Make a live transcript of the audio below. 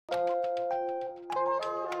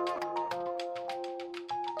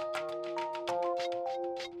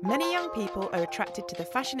Many young people are attracted to the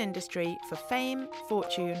fashion industry for fame,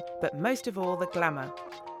 fortune, but most of all the glamour.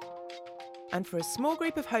 And for a small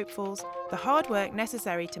group of hopefuls, the hard work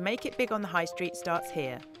necessary to make it big on the high street starts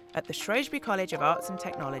here, at the Shrewsbury College of Arts and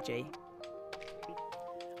Technology.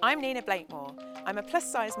 I'm Nina Blakemore. I'm a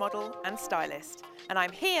plus-size model and stylist, and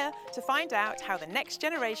I'm here to find out how the next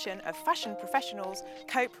generation of fashion professionals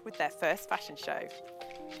cope with their first fashion show.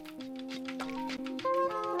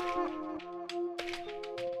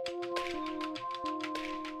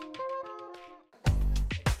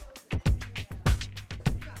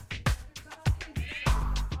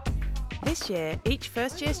 This year, each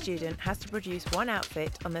first-year student has to produce one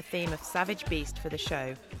outfit on the theme of Savage Beast for the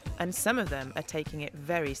show, and some of them are taking it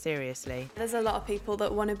very seriously. There's a lot of people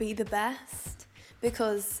that want to be the best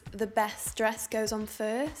because the best dress goes on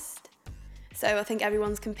first. So I think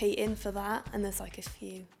everyone's competing for that, and there's like a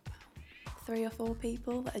few, 3 or 4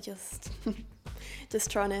 people that are just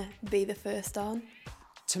trying to be the first on.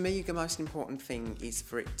 To me, the most important thing is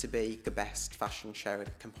for it to be the best fashion show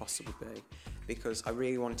it can possibly be, because I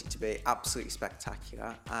really want it to be absolutely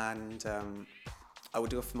spectacular, and I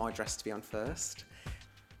would love for my dress to be on first.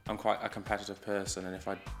 I'm quite a competitive person, and if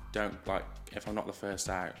I'm not the first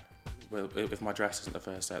out, if my dress isn't the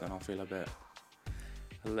first out, then I'll feel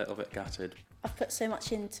a little bit gutted. I've put so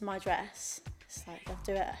much into my dress. It's like I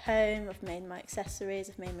do it at home, I've made my accessories,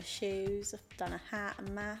 I've made my shoes, I've done a hat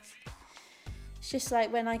and mask. It's just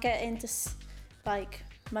like when I get into like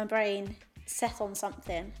my brain set on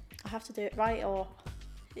something, I have to do it right, or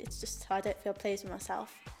it's just I don't feel pleased with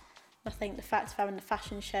myself. I think the fact of having a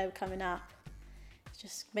fashion show coming up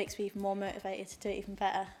just makes me even more motivated to do it even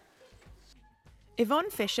better. Yvonne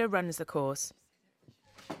Fisher runs the course.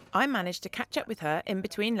 I managed to catch up with her in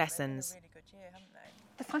between lessons.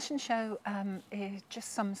 The fashion show it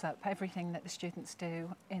just sums up everything that the students do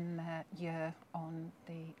in their year on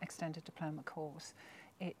the extended diploma course.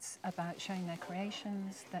 It's about showing their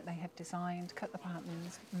creations that they have designed, cut the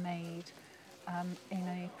patterns, made in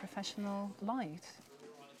a professional light.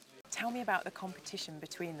 Tell me about the competition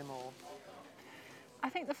between them all. I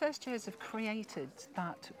think the first years have created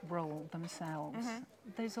that role themselves. Mm-hmm.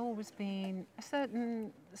 There's always been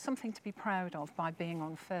something to be proud of by being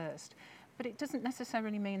on first. But it doesn't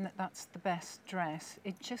necessarily mean that that's the best dress.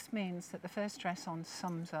 It just means that the first dress on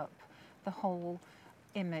sums up the whole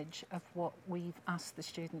image of what we've asked the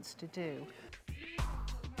students to do.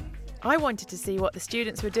 I wanted to see what the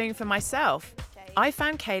students were doing for myself. I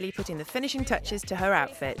found Kaylee putting the finishing touches to her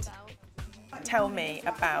outfit. Tell me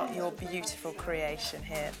about your beautiful creation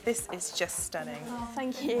here. This is just stunning. Oh,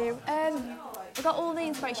 thank you. I got all the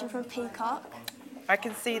inspiration from Peacock. I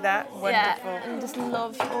can see that. Wonderful. Yeah, and just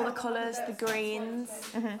love all the colours, the greens.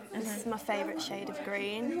 This is my favourite shade of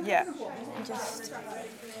green. Yeah.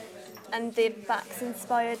 And the back's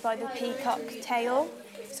inspired by the peacock tail.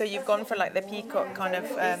 So you've gone for like the peacock kind of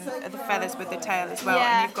the feathers with the tail as well,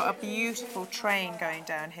 yeah. And you've got a beautiful train going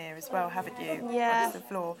down here as well, haven't you? Yeah. Across the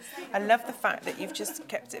floor. I love the fact that you've just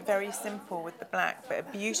kept it very simple with the black, but a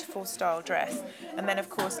beautiful style dress, and then of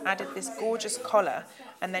course added this gorgeous collar,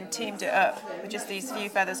 and then teamed it up with just these few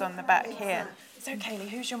feathers on the back here. So Kaylee,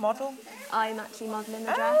 who's your model? I'm actually modelling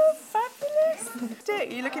the dress. Oh, fabulous! Are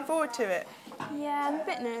you looking forward to it? Yeah, I'm a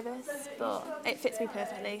bit nervous, but it fits me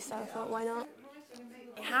perfectly, so I thought, why not?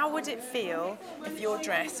 How would it feel if your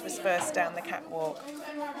dress was first down the catwalk?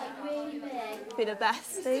 Be the best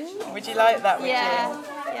thing. Would you like that, would you?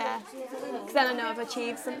 Yeah. Because then I know I've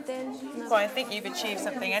achieved something. Well, I think you've achieved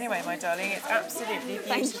something anyway, my darling. It's absolutely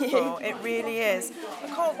beautiful. Thank you. It really is. I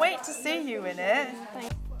can't wait to see you in it.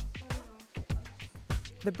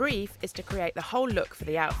 The brief is to create the whole look for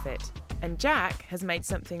the outfit, and Jack has made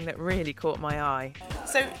something that really caught my eye.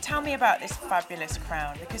 So tell me about this fabulous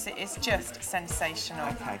crown, because it is just sensational.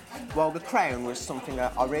 Okay, well the crown was something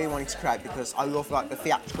that I really wanted to create because I love like the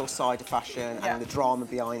theatrical side of fashion and the drama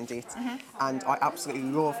behind it, and I absolutely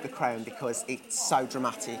love the crown because it's so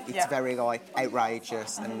dramatic. It's very like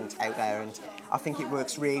outrageous and out there, and I think it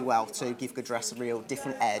works really well to give the dress a real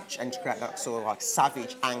different edge and to create that sort of like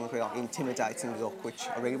savage, angry, like intimidating look, which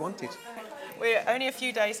I really wanted. We're only a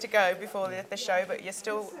few days to go before the show, but you're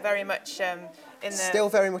still very much Still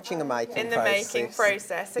very much in the making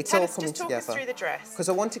process. So it's all coming just talk together. Us through the dress. Because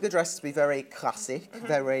I wanted the dress to be very classic,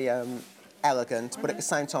 very elegant, but at the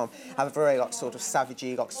same time have a very like sort of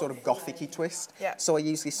savagey, like sort of gothic-y twist. Yeah. So I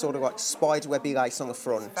use this sort of like spiderwebby lace on the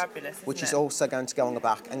front, Fabulous, which isn't is it? also going to go on the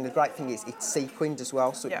back. And the great thing is it's sequined as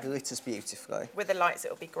well, so Yeah. it glitters beautifully. With the lights,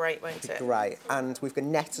 it'll be great, won't it? Great. And we've got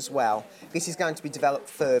net as well. This is going to be developed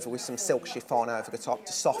further with some silk chiffon over the top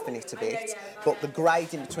to soften it a bit. But the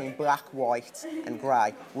grading between black, white and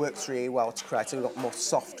grey works really well to create a lot more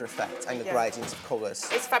softer effect and the Yeah. gradients of colours.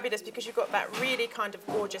 It's fabulous because you've got that really kind of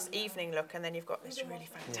gorgeous evening look, and then you've got this really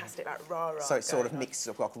fantastic like rah-rah. So it sort of going on. mixes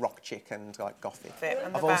up like rock chick and like gothic. Fit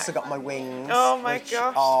on the I've also back. got my wings, Oh my which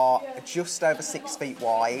gosh. are just over 6 feet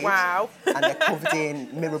wide. Wow. And they're covered in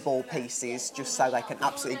mirror ball pieces just so they can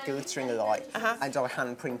absolutely glitter in the light. And I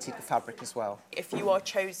hand printed the fabric as well. If you are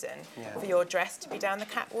chosen Yeah. for your dress to be down the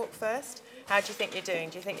catwalk first, how do you think you're doing?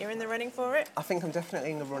 Do you think you're in the running for it? I think I'm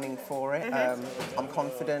definitely in the running for it. I'm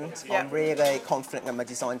confident. Yeah. I'm really confident that my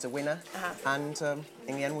design's a winner. And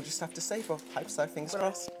in the end, we'll just have to see. But I hope so. Fingers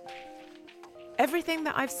crossed. Everything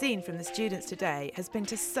that I've seen from the students today has been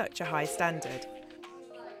to such a high standard.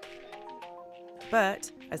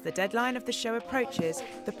 But as the deadline of the show approaches,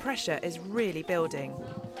 the pressure is really building.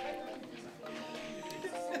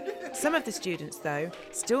 Some of the students, though,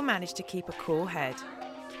 still manage to keep a cool head.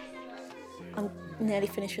 I'm nearly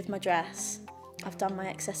finished with my dress. I've done my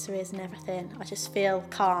accessories and everything. I just feel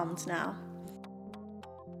calmed now.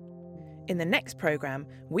 In the next programme,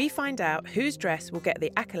 we find out whose dress will get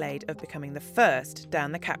the accolade of becoming the first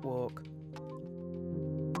down the catwalk.